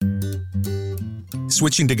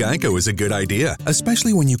Switching to Geico is a good idea,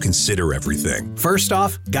 especially when you consider everything. First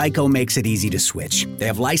off, Geico makes it easy to switch. They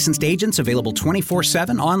have licensed agents available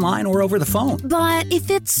 24/7 online or over the phone. But if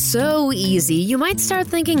it's so easy, you might start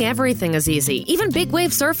thinking everything is easy, even big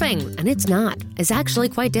wave surfing. And it's not. It's actually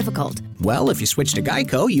quite difficult. Well, if you switch to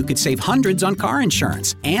Geico, you could save hundreds on car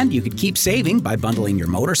insurance. And you could keep saving by bundling your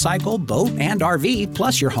motorcycle, boat, and RV,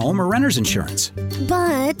 plus your home or renter's insurance.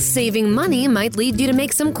 But saving money might lead you to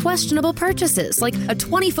make some questionable purchases, like a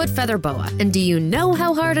 20-foot feather boa. And do you know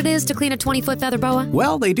how hard it is to clean a 20-foot feather boa?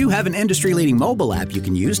 Well, they do have an industry-leading mobile app you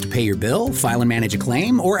can use to pay your bill, file and manage a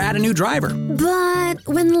claim, or add a new driver. But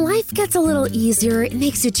when life gets a little easier, it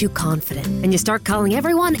makes you too confident, and you start calling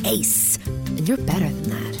everyone Ace. And you're better than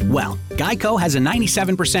that. Well, Geico has a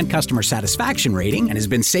 97% customer satisfaction rating and has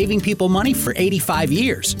been saving people money for 85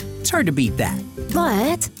 years. It's hard to beat that.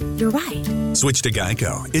 But you're right. Switch to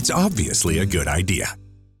Geico. It's obviously a good idea.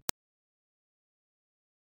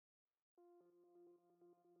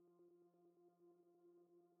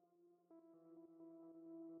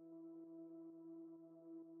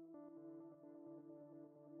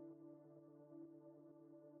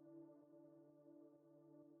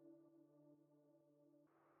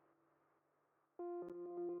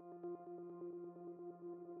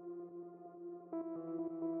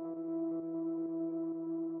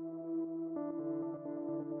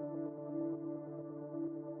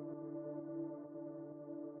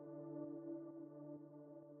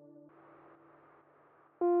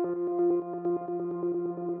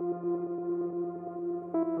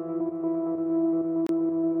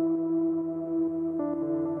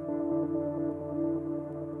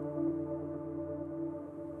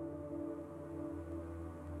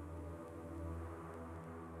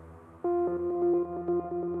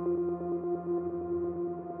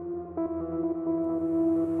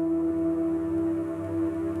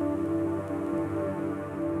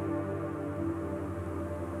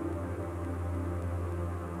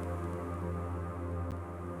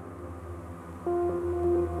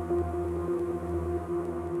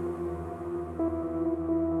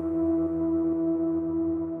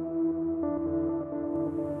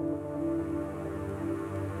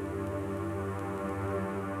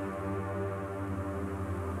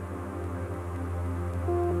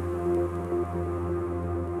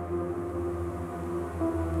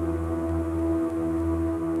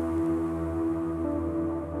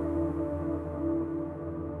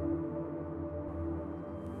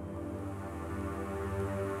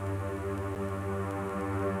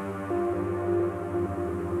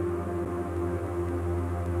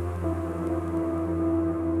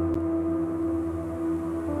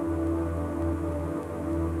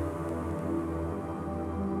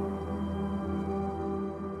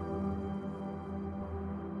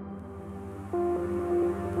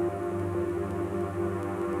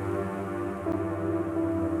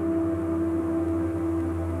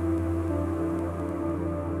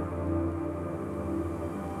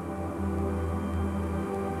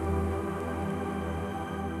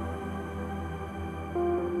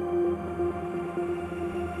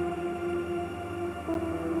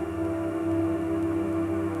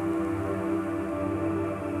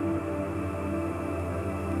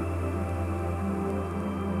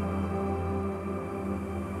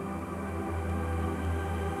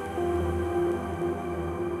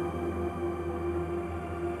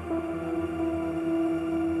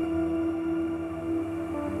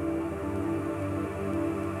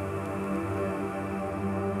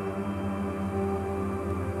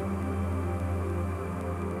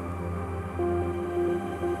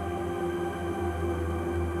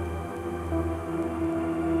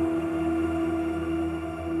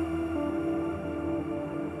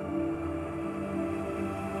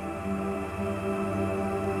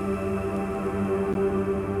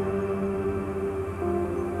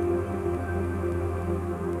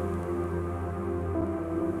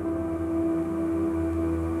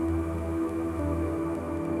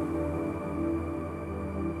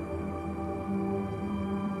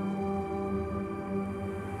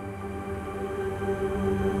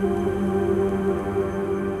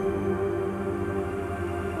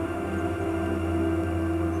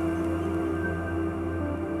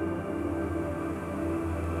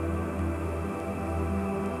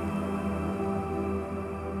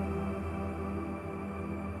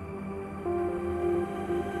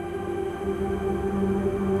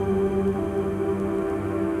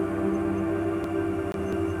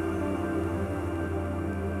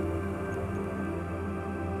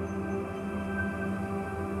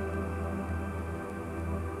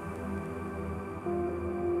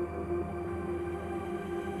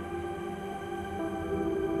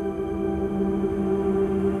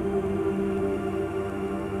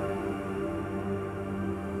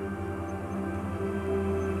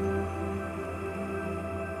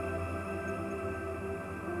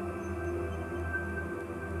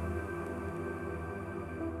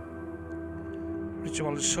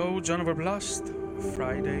 Ritual show, John Ov3rblast,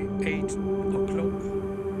 Friday, 8 o'clock.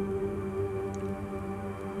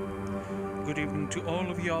 Good evening to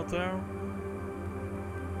all of you out there.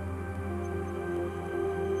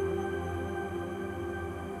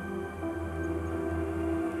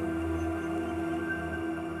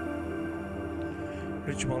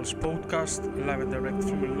 Rituals podcast live and direct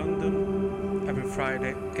from London every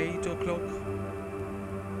Friday, 8 o'clock.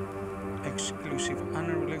 Exclusive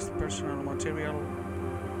unreleased personal material,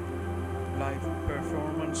 live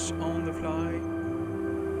performance on the fly.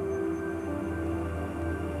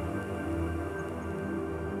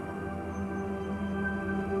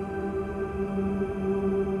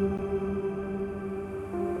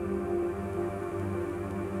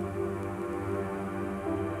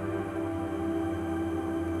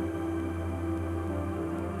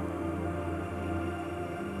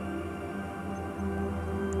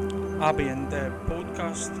 Ambient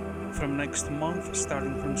podcast from next month,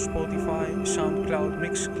 starting from Spotify, SoundCloud,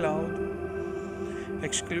 Mixcloud,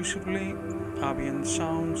 exclusively ambient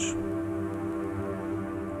sounds.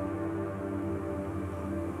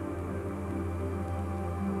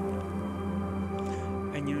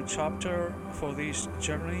 A new chapter for this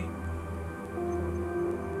journey.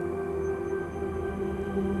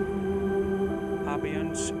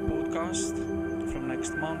 Ambience podcast from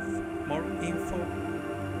next month. More info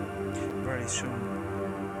very soon.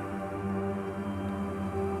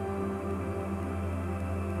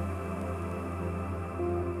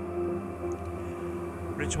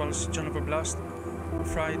 Rituals, John Ov3rblast,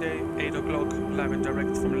 Friday, 8 o'clock, live and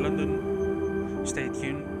direct from London. Stay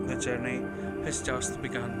tuned, the journey has just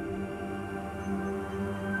begun.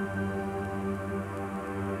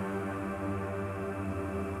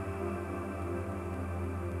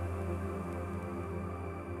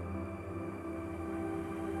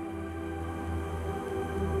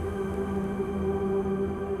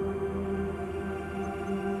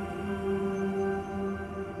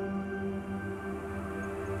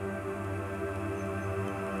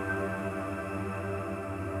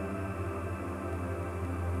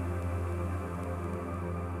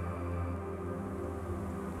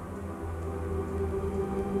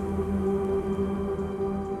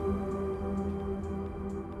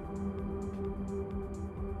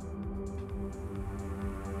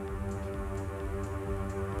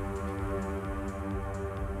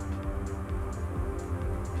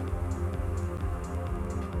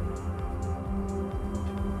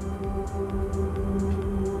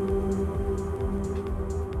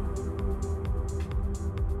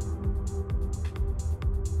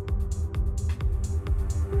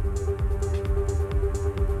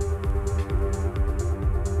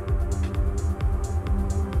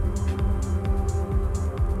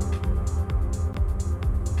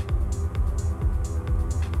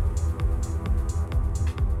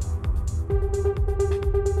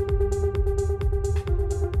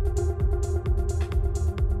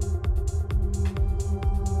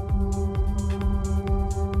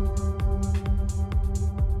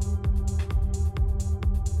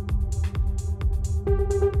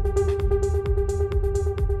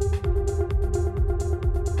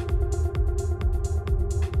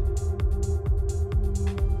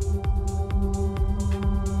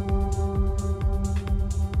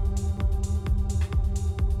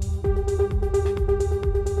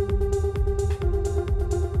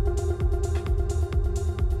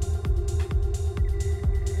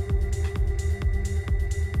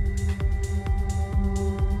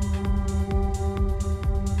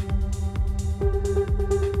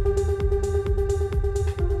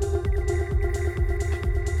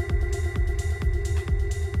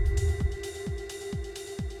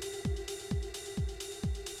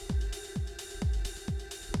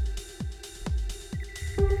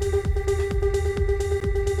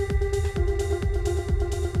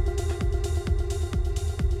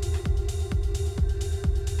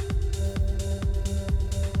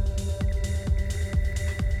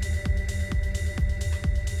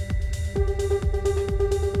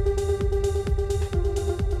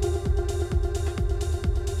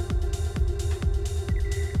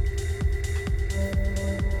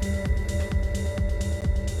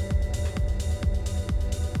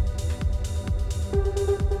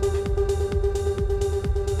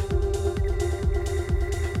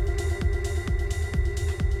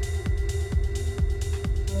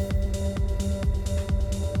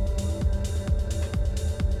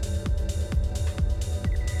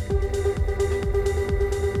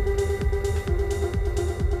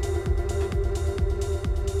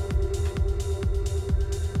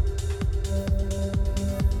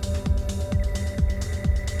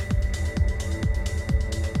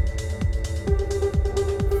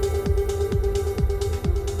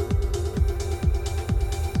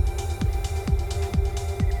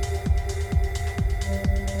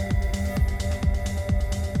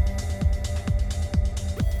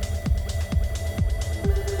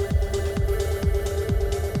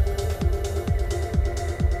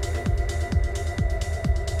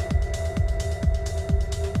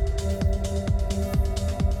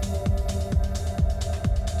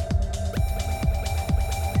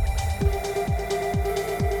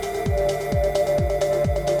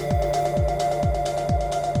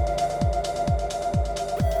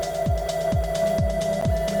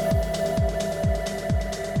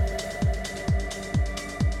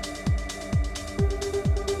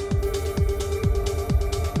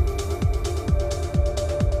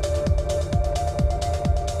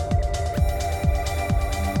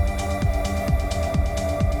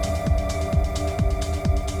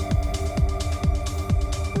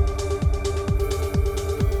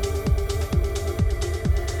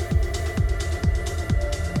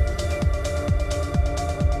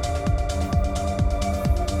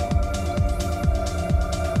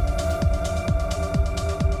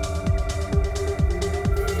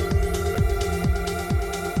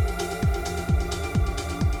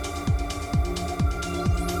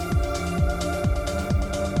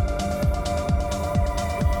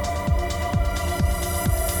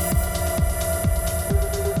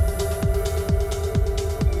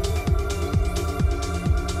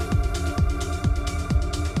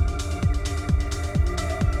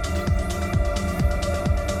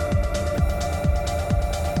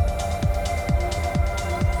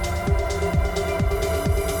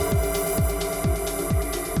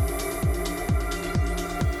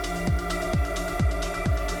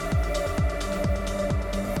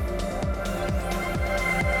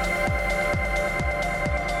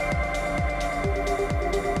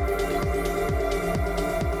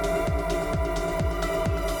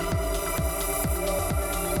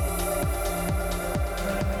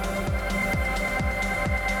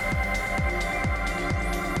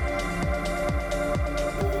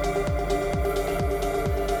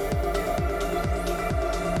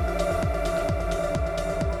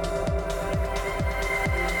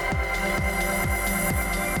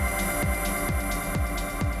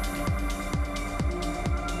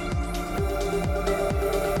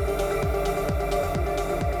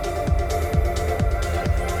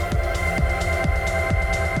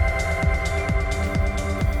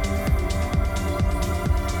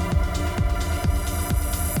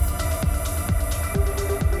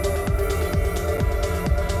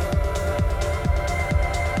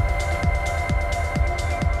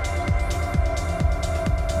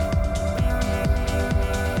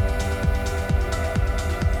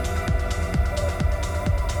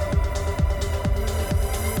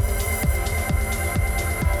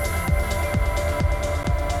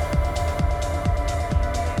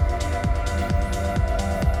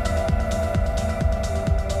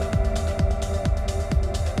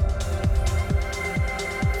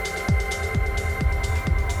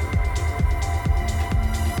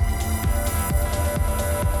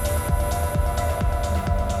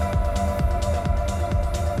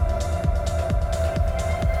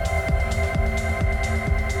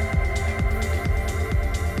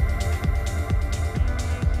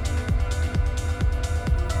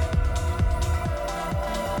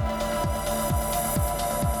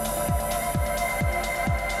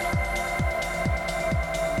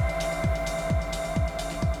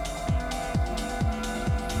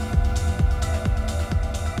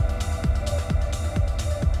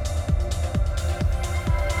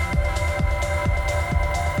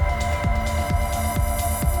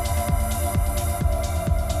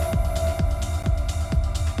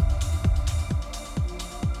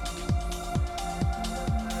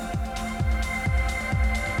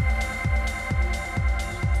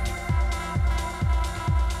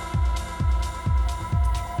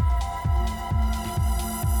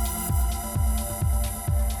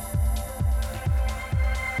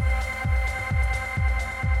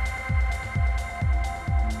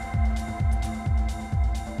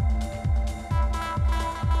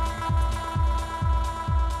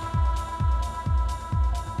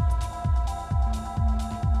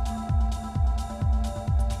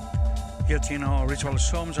 Get to know Rituals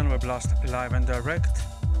Home, John Ov3rblast live and direct.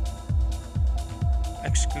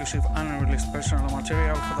 Exclusive unreleased personal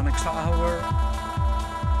material for the next hour.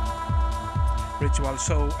 Ritual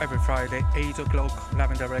show every Friday, 8 o'clock,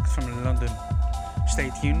 live and direct from London.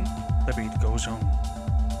 Stay tuned, the beat goes on.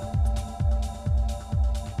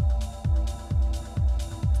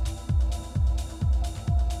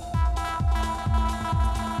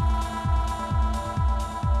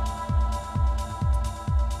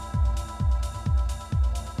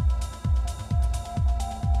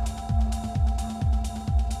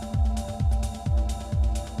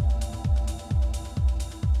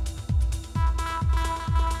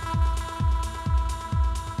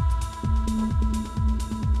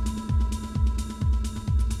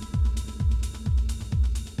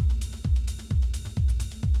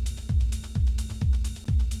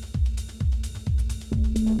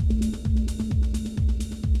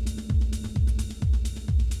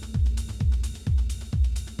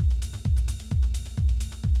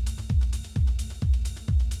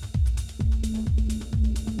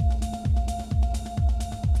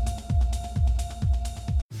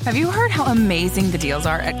 Have you heard how amazing the deals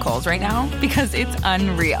are at Kohl's right now? Because it's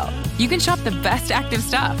unreal. You can shop the best active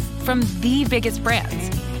stuff from the biggest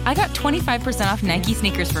brands. I got 25% off Nike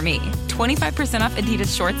sneakers for me, 25% off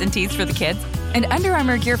Adidas shorts and tees for the kids, and Under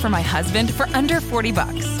Armour gear for my husband for under $40.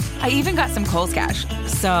 I even got some Kohl's cash.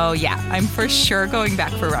 So yeah, I'm for sure going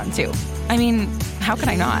back for round 2. I mean, how could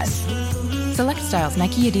I not? Select styles,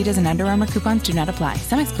 Nike, Adidas, and Under Armour coupons do not apply.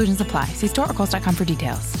 Some exclusions apply. See store or Kohl's.com for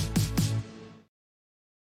details.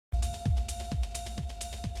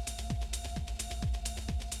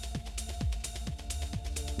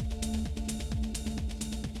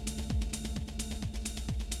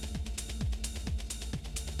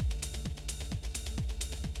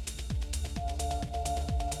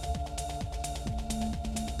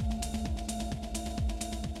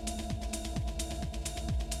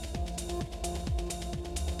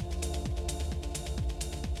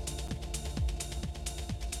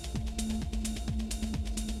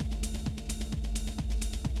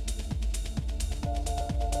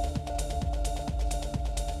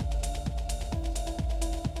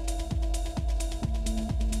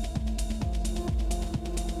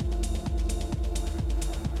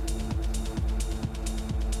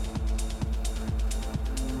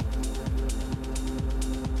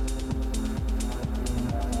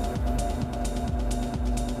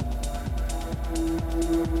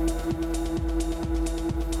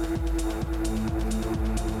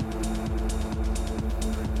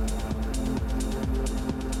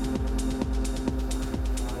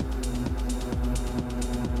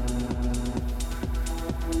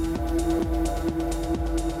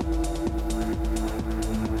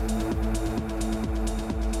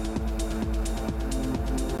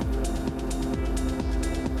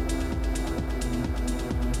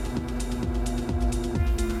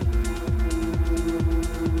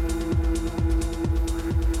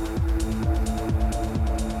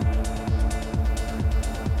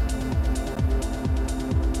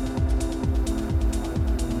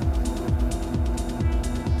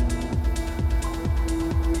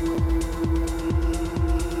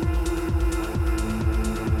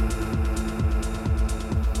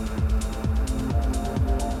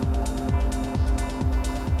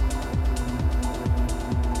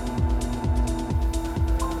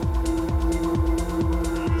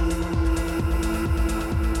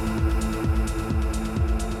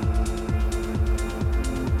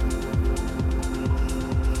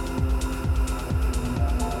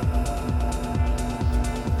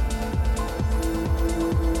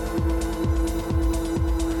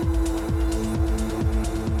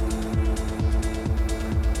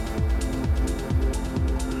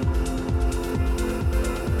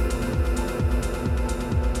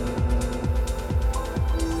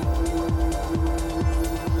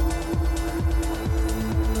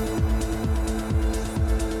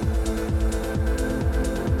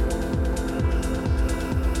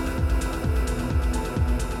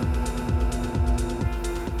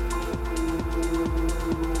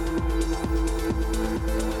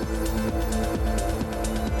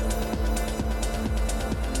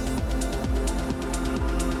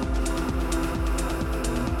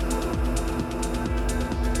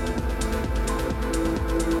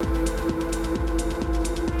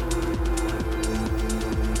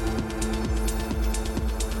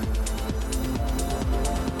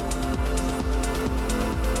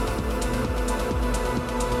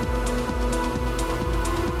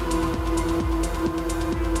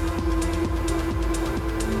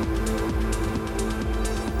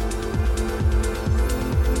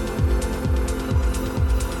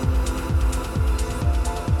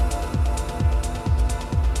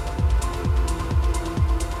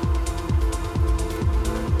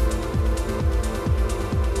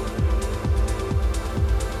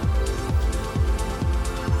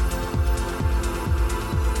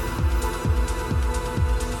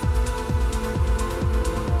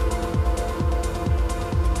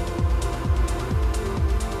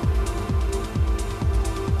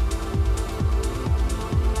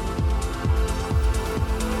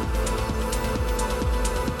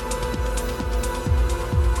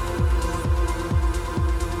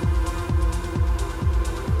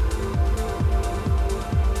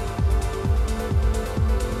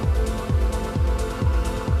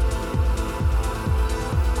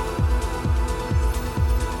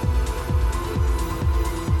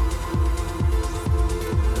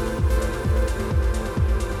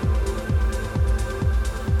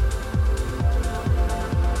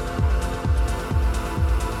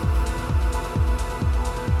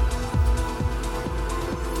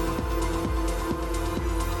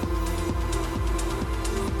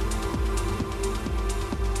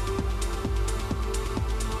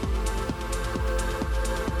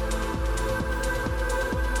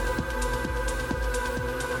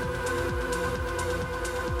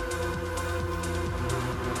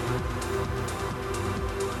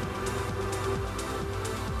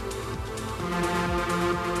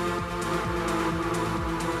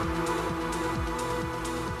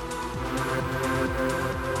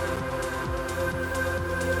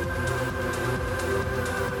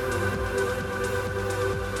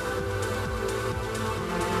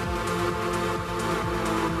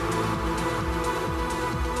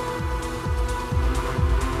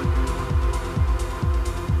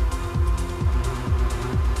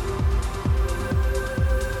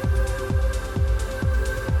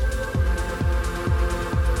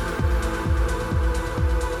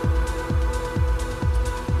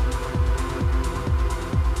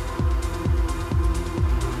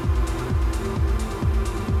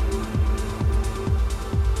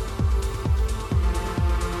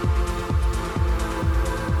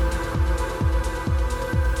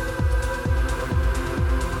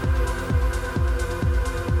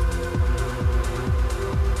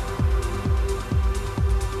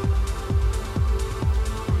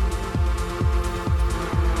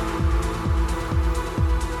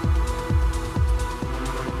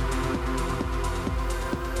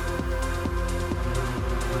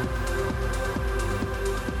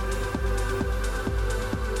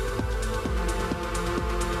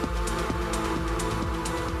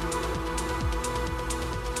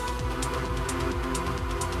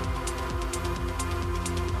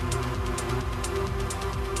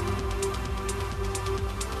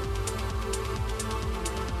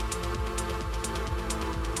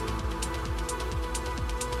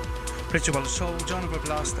 Pretty well. So, John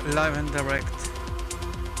Ov3rblast live and direct.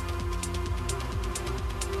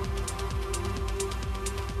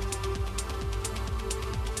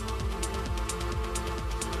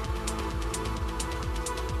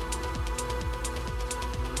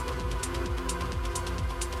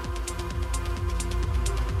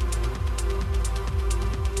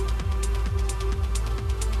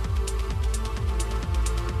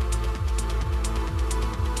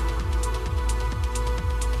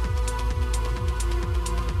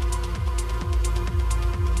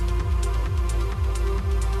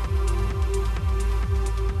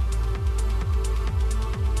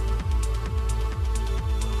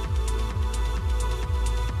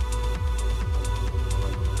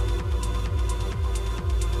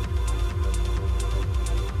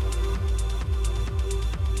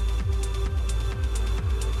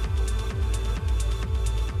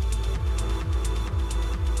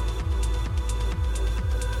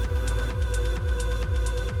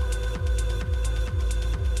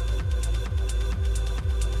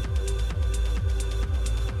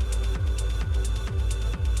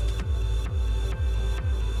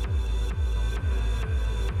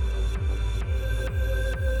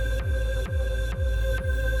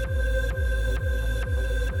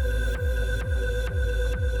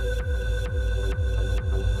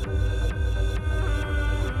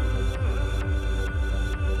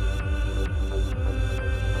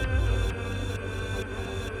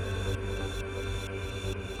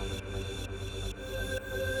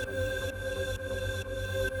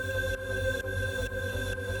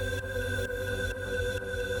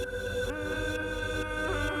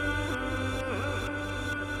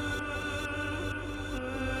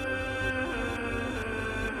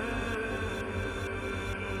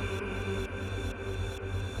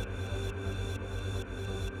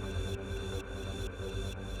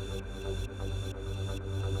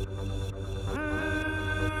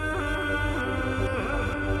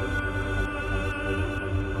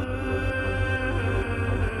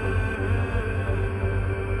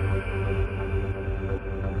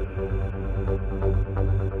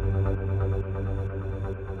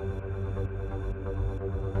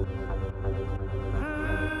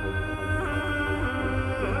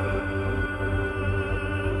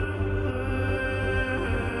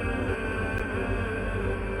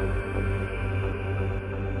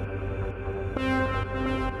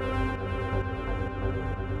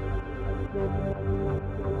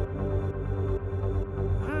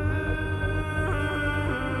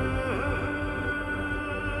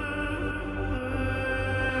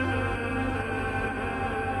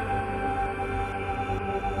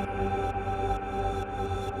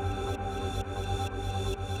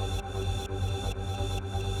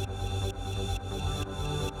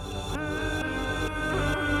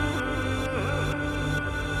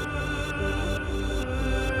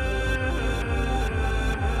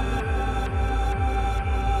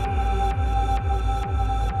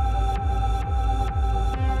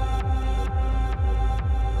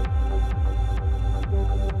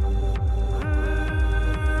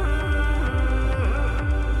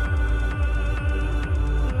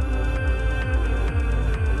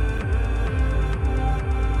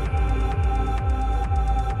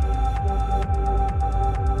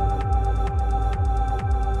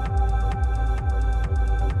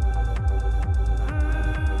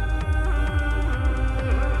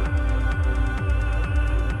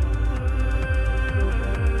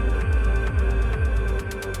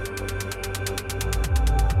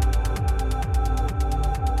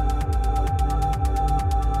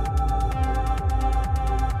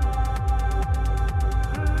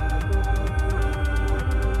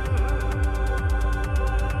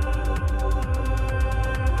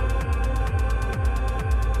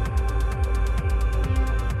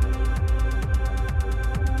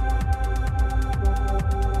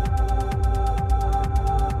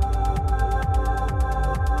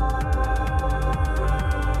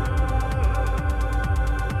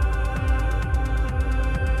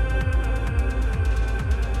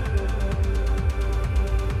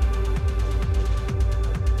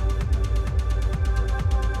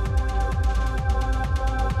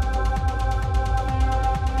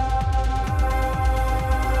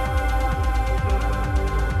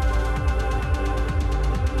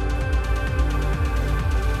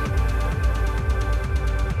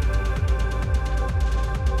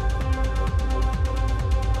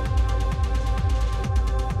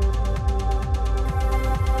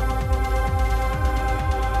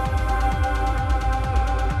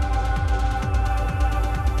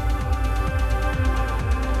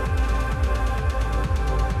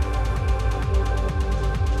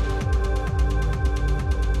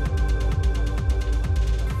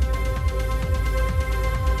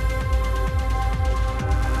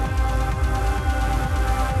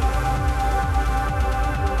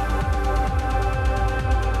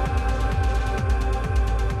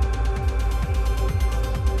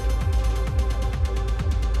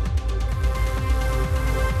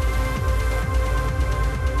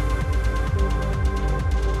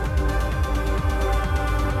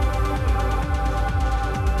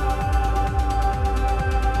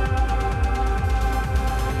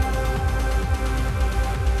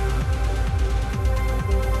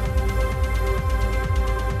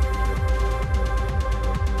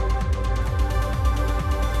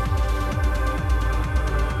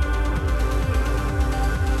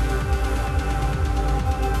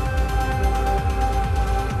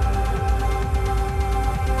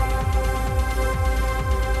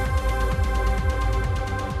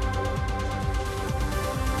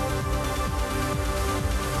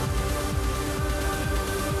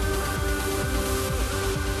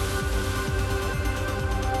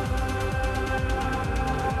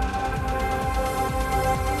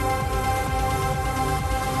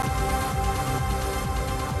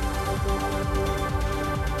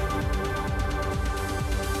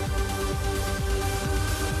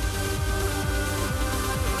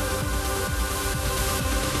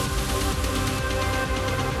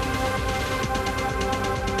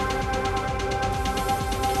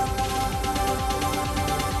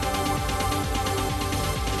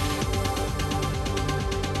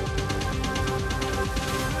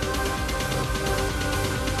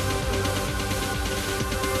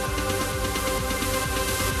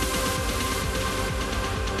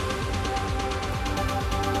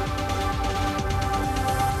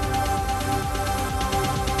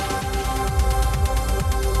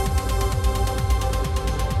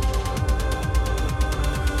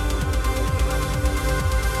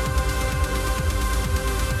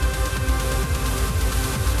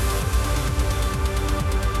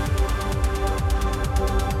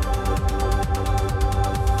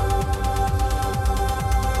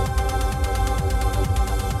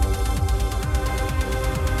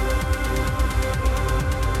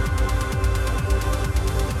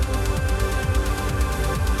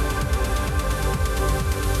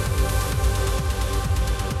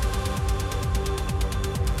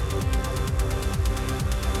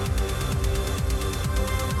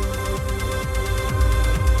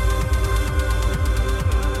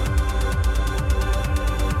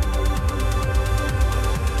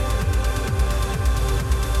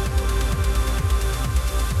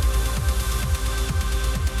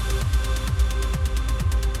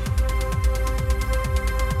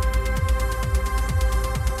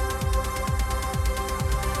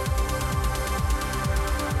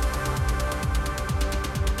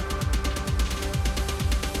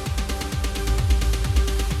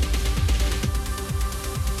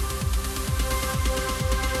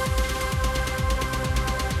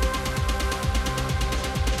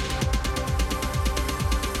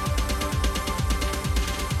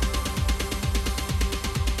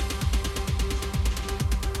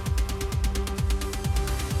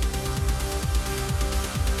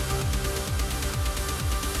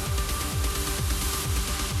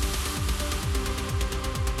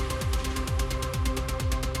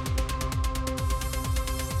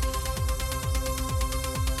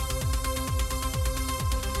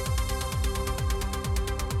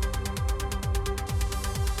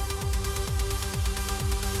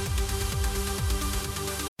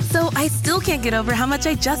 I still can't get over how much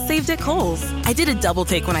I just saved at Kohl's. I did a double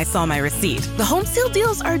take when I saw my receipt. The home sale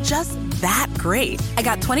deals are just that great. I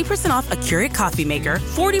got 20% off a Keurig coffee maker,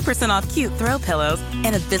 40% off cute throw pillows,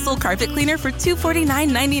 and a Bissell carpet cleaner for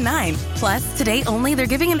 $249.99. Plus, today only, they're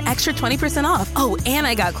giving an extra 20% off. Oh, and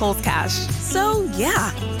I got Kohl's Cash. So,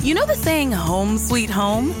 yeah. You know the saying, home sweet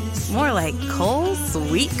home? More like Kohl's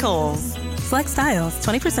Sweet Kohl's. Select styles,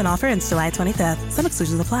 20% offer ends July 25th. Some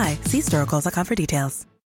exclusions apply. See store or Kohl's.com for details.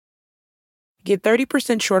 Get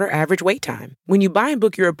 30% shorter average wait time. When you buy and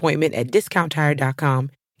book your appointment at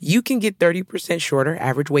DiscountTire.com, you can get 30% shorter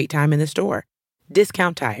average wait time in the store.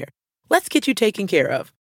 Discount Tire. Let's get you taken care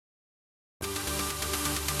of.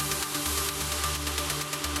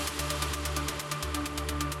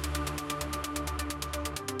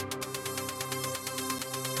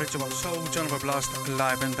 Ritual Show, John Ov3rblast,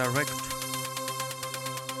 live and direct.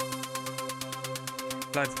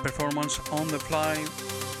 Live performance on the fly,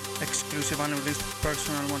 exclusive unreleased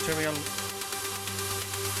personal material.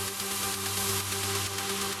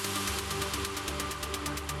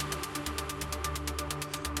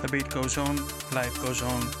 The beat goes on, life goes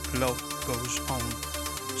on, love goes on.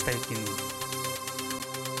 Stay tuned.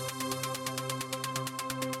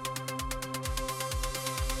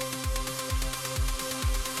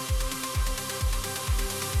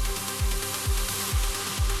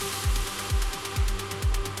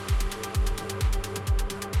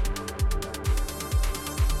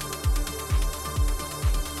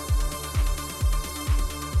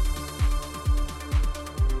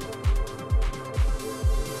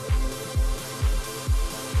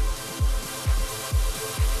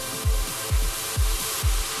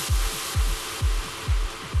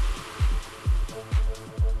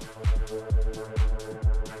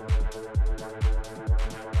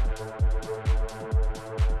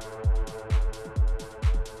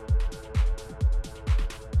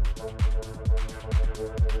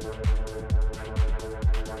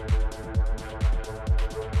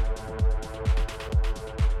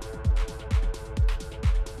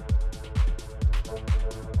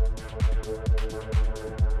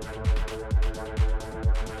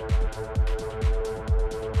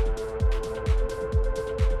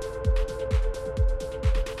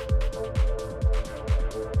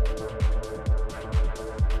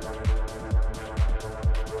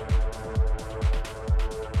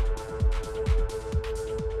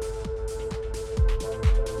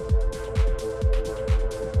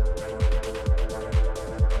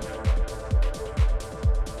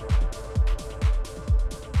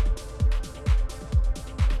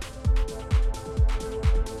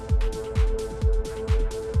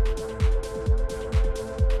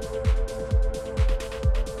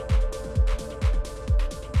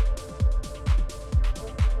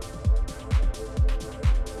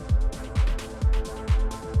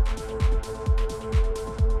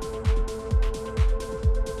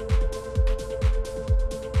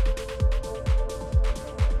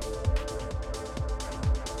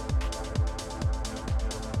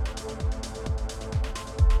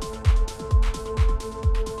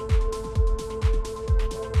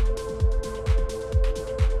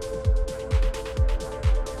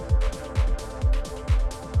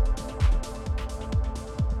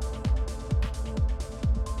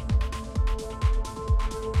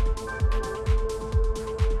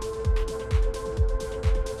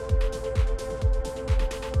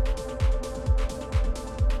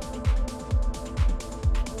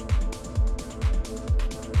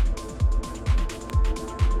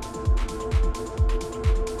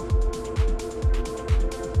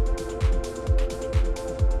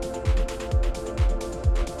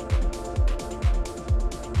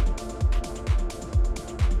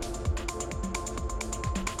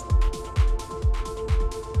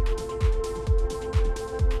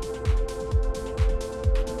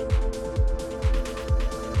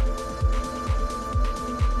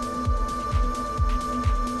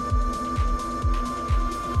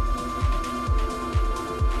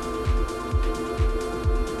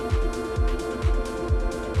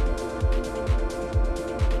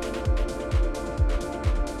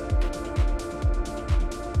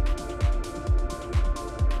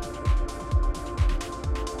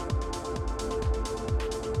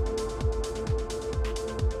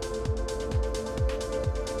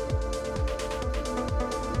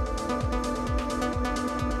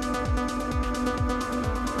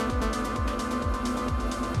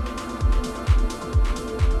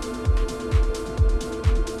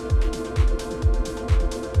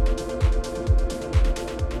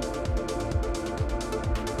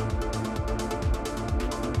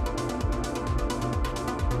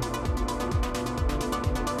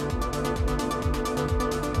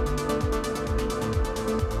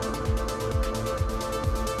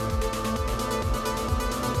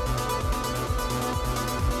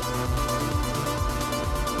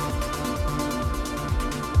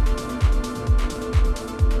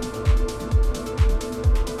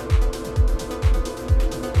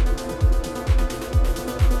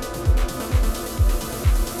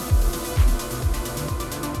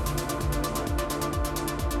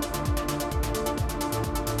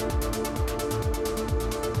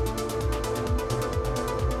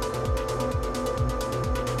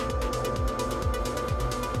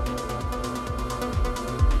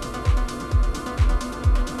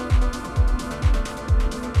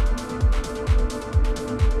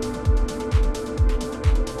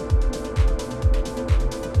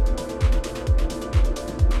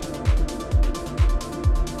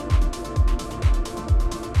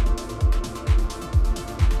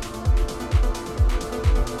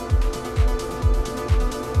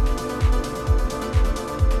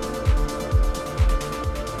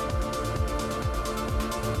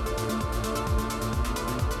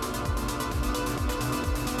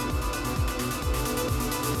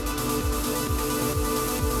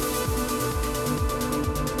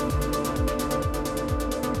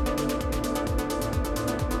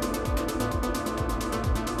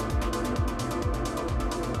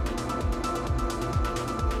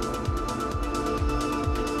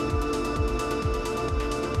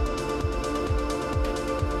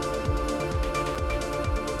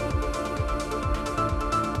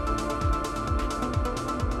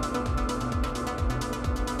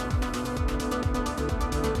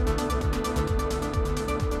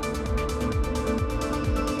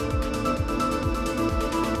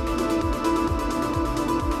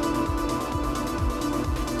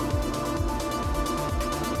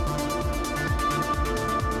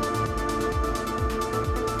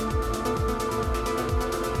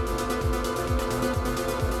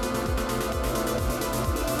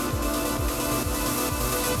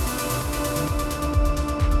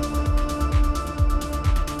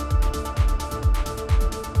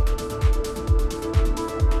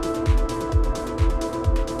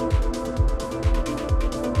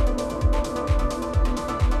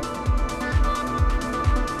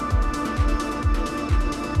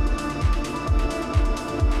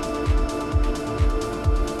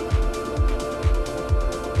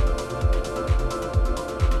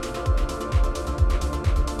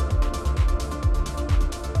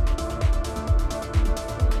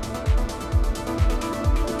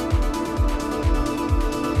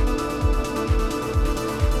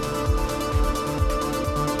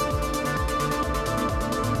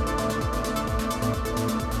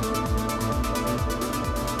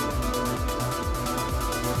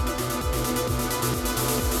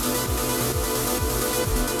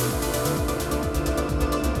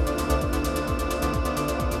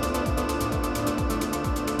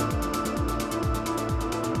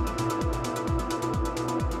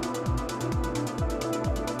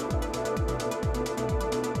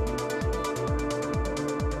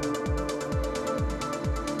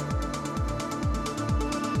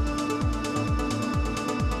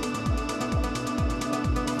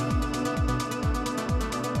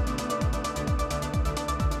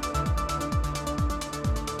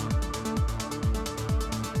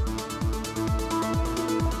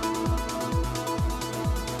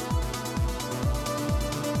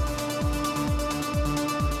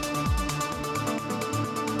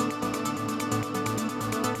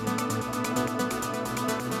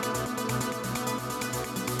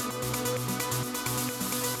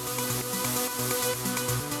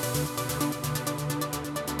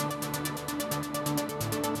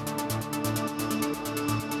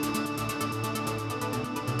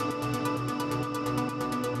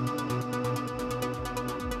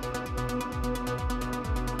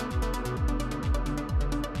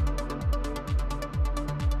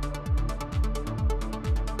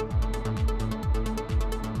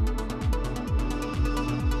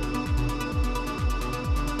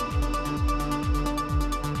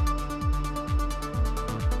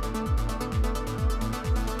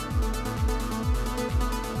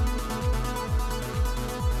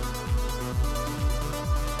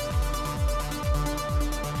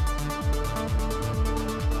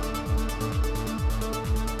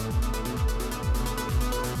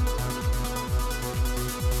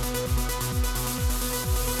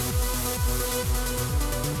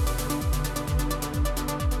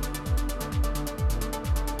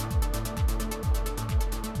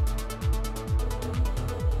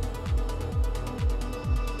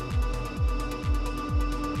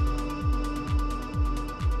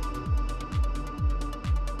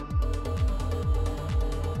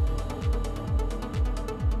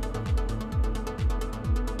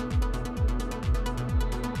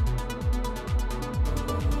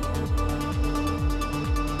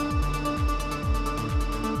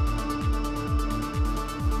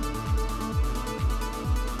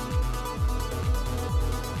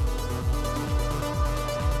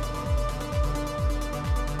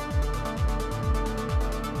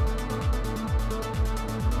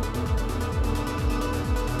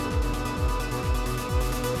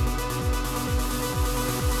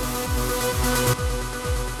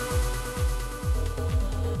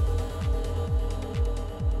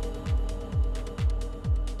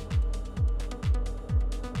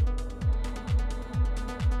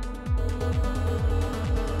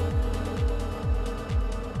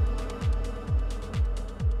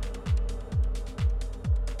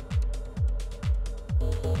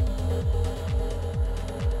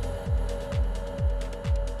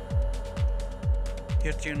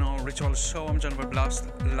 Here to Ritual Show. I'm John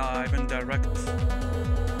Ov3rblast, live and direct.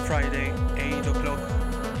 Friday, 8 o'clock.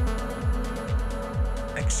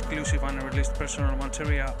 Exclusive unreleased personal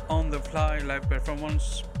material on the fly, live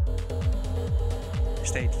performance.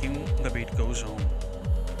 Stay tuned, the beat goes on.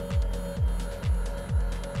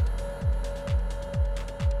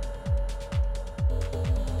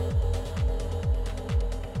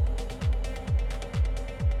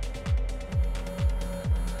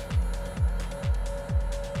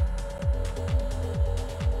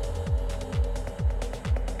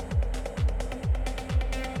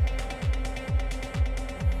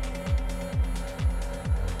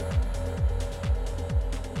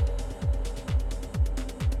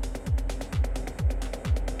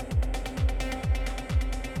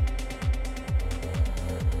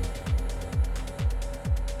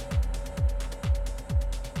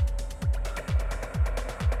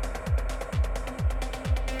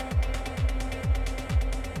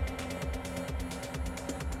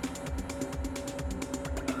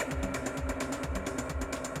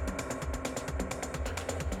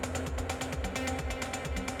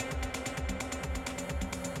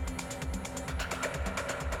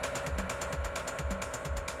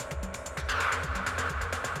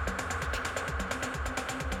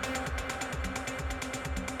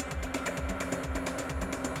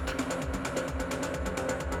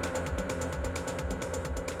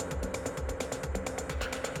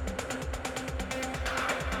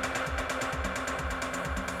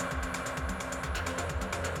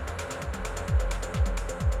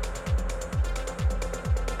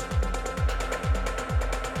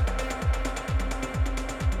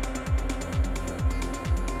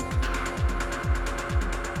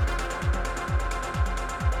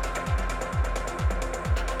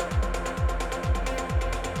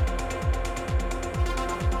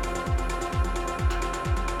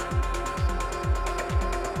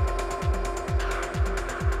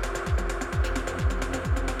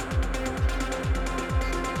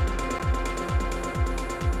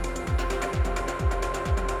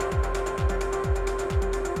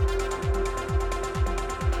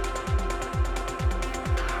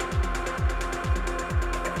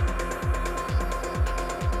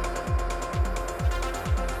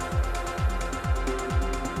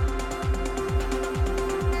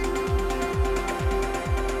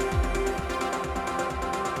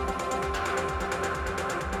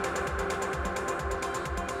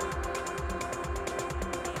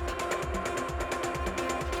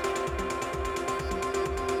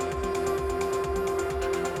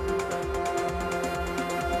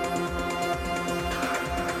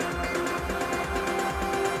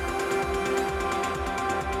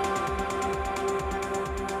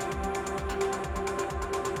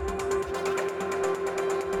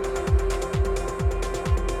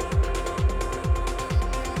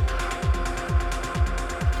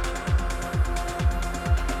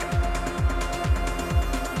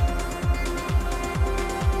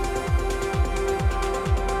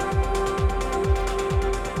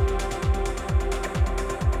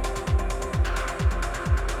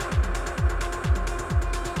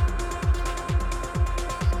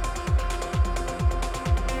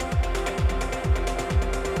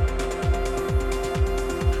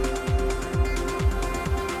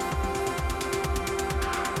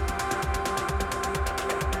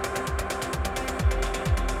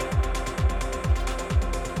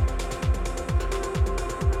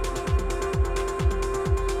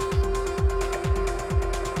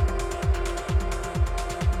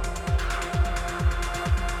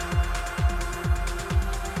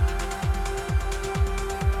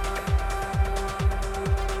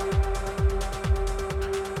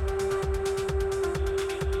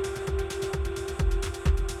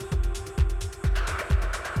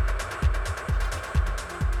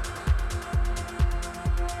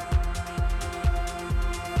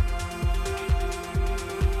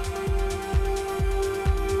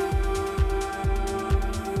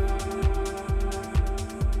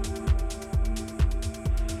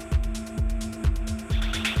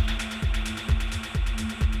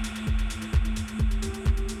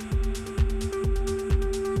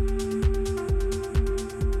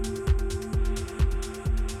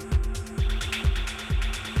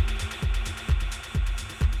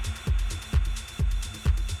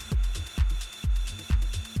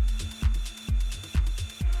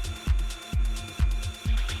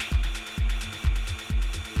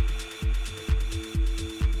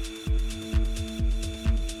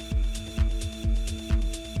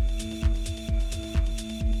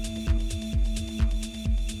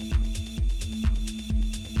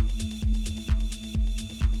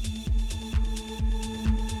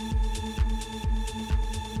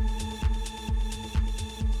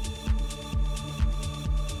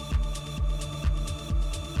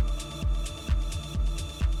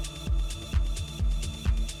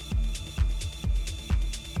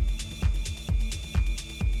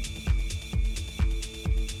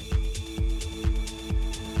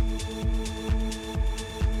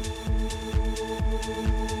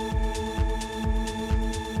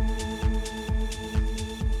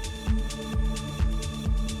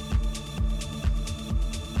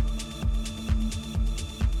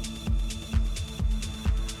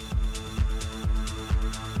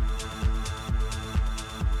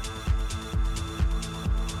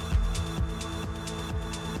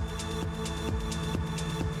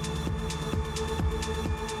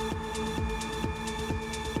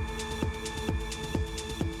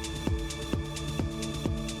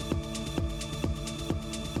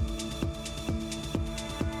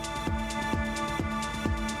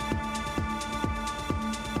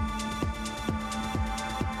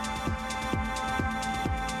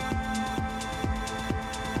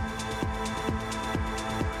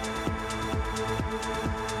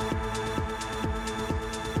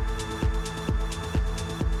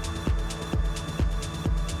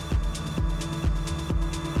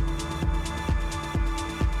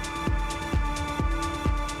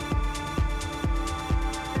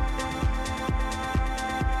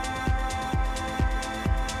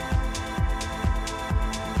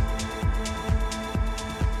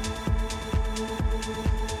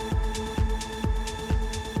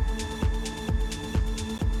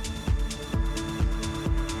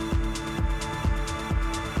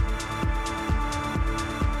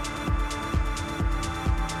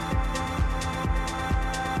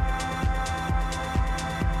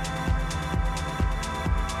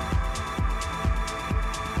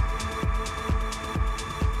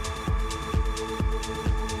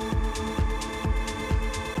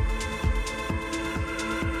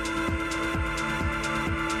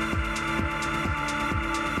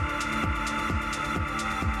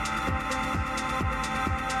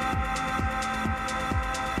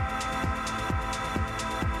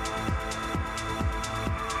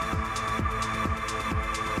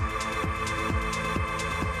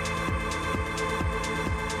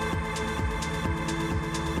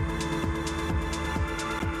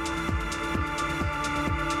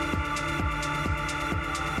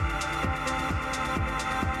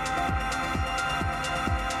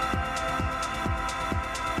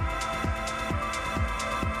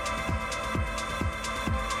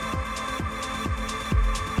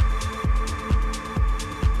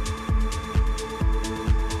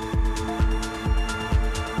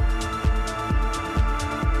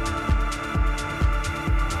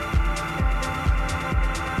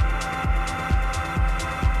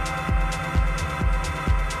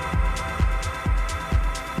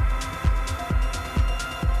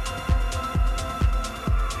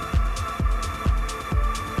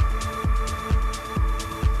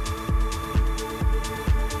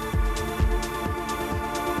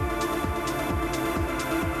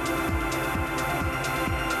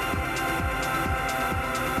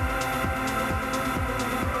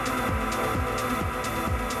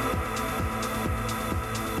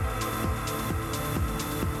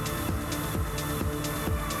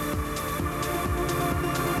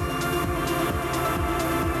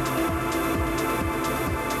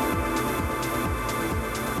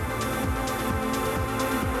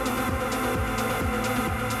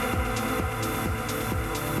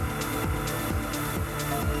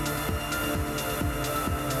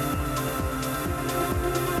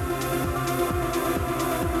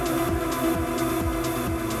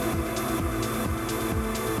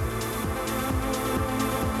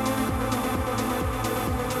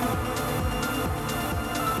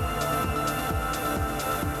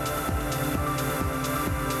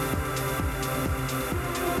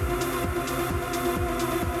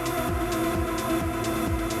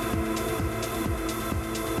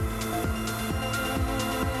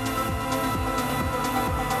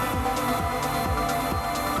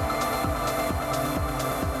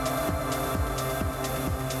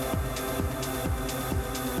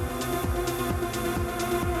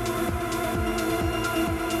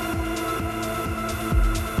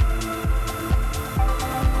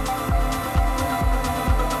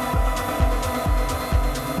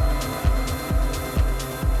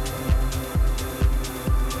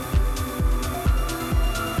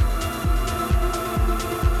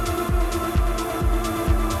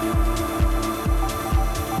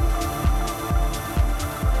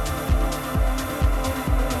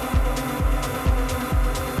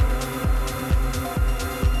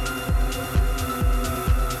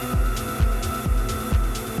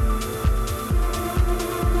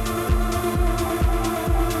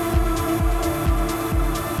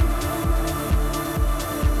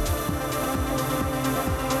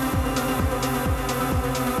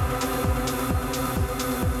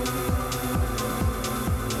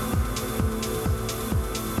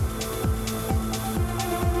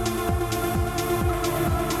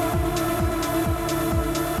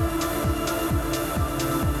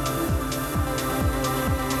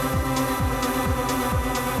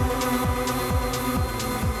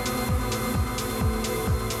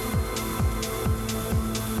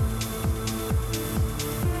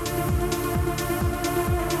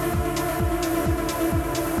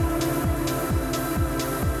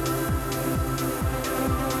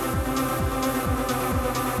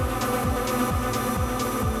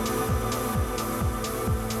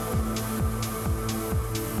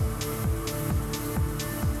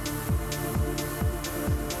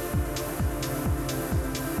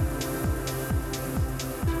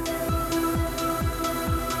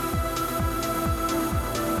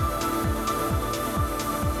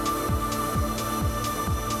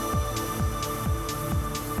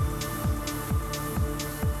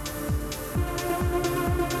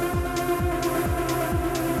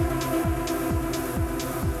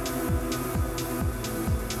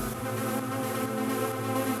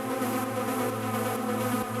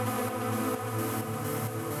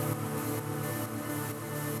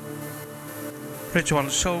 Ritual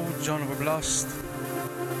show, John Ov3rblast.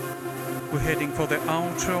 We're heading for the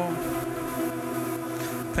outro.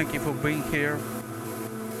 Thank you for being here.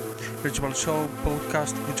 Ritual show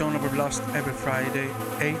podcast with John Ov3rblast every Friday,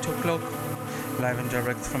 8 o'clock, live and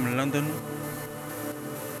direct from London.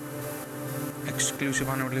 Exclusive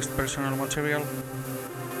unreleased personal material.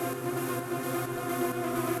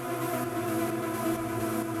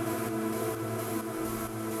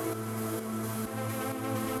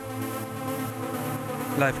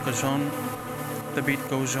 Life goes on, the beat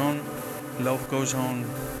goes on, love goes on.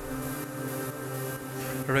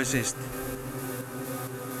 Resist.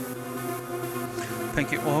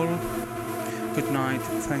 Thank you all. Good night.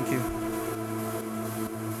 Thank you.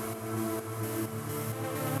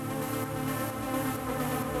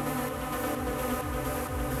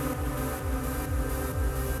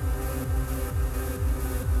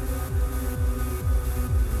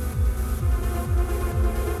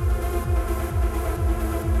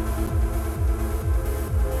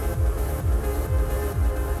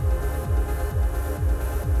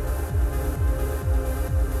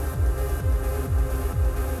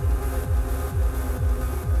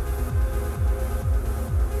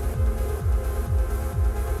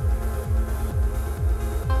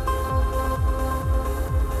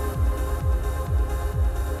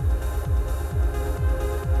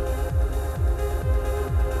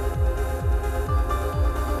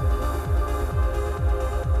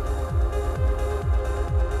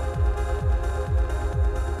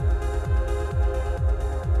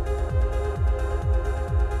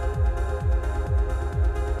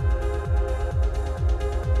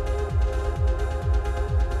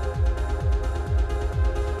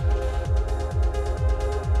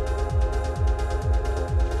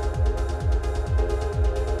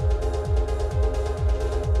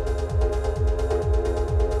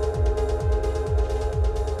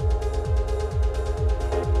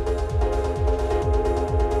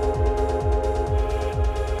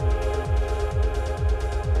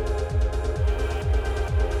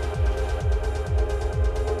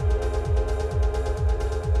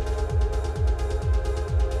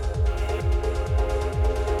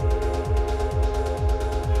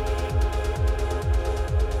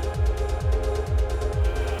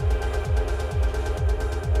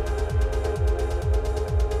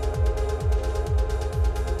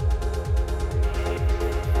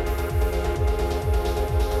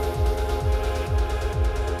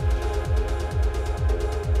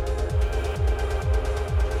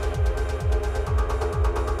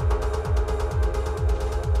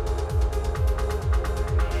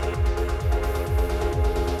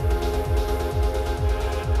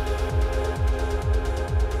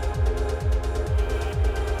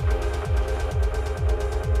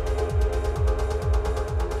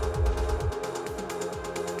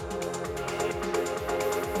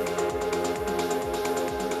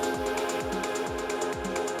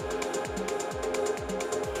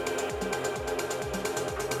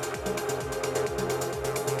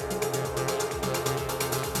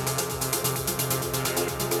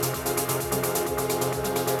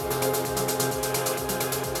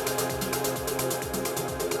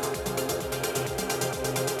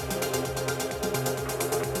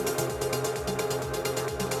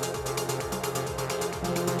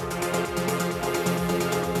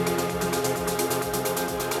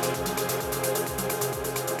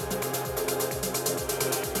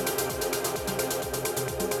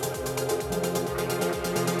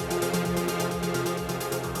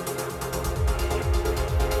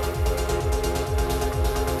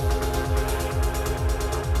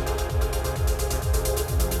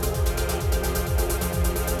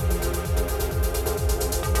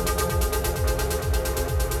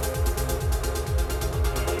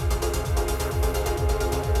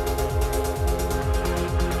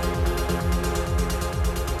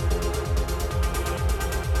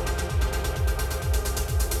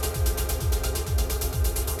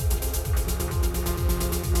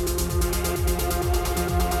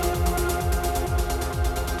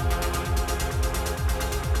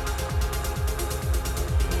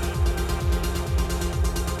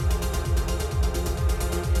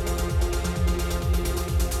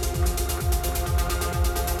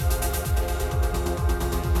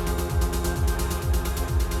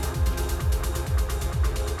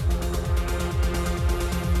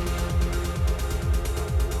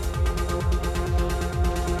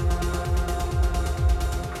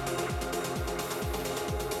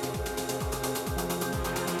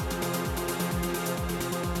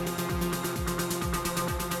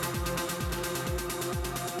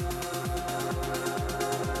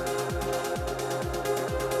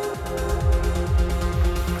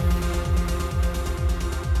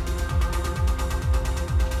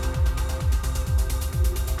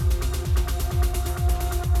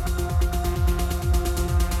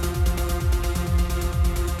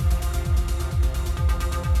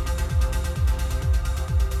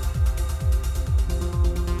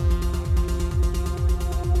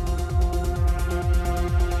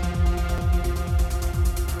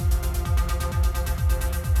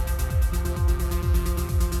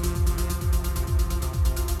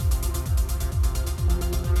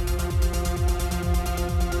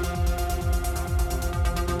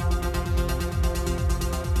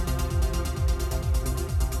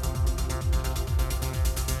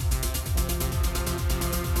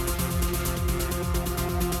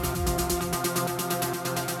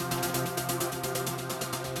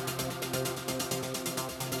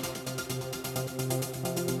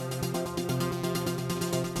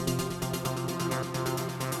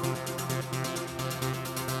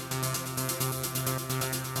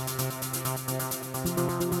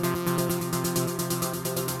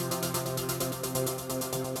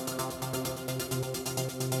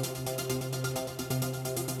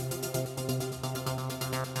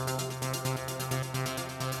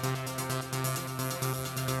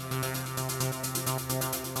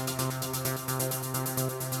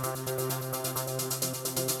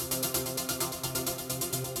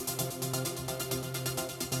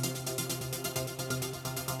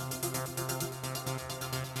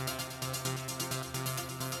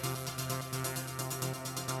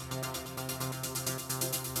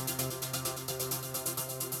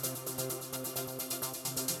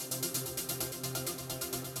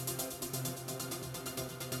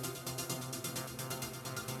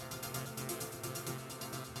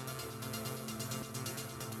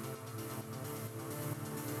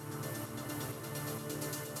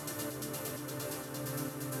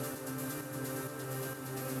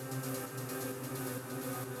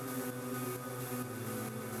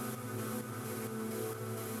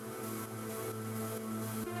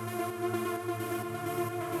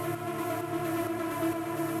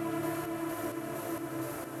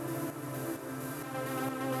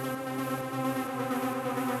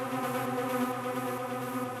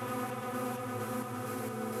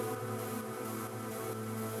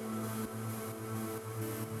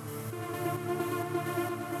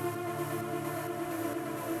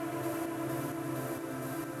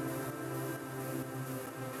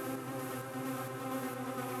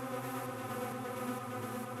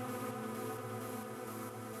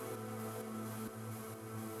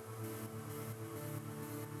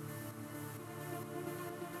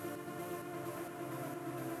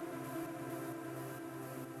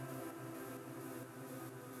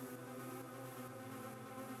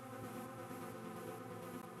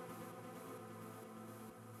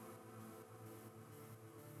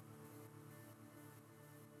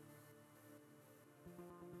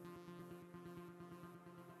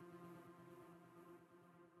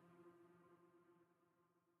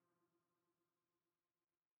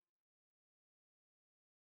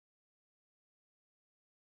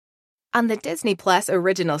 On the Disney Plus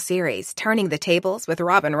original series, Turning the Tables with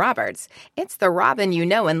Robin Roberts, it's the Robin you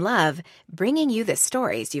know and love, bringing you the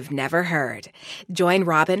stories you've never heard. Join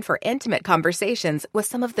Robin for intimate conversations with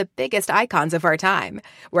some of the biggest icons of our time,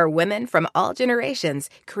 where women from all generations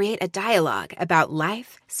create a dialogue about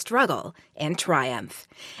life, struggle, and triumph.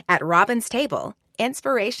 At Robin's Table,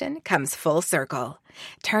 inspiration comes full circle.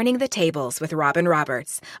 Turning the Tables with Robin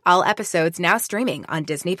Roberts. All episodes now streaming on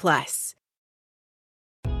Disney Plus.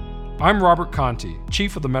 I'm Robert Conti,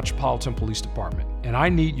 Chief of the Metropolitan Police Department, and I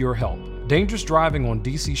need your help. Dangerous driving on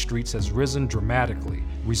D.C. streets has risen dramatically,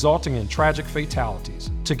 resulting in tragic fatalities.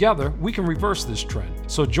 Together, we can reverse this trend.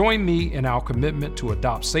 So join me in our commitment to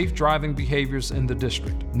adopt safe driving behaviors in the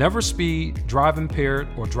district. Never speed, drive impaired,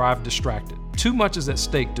 or drive distracted. Too much is at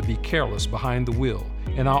stake to be careless behind the wheel,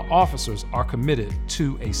 and our officers are committed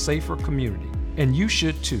to a safer community. And you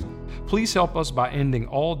should too. Please help us by ending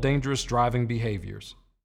all dangerous driving behaviors.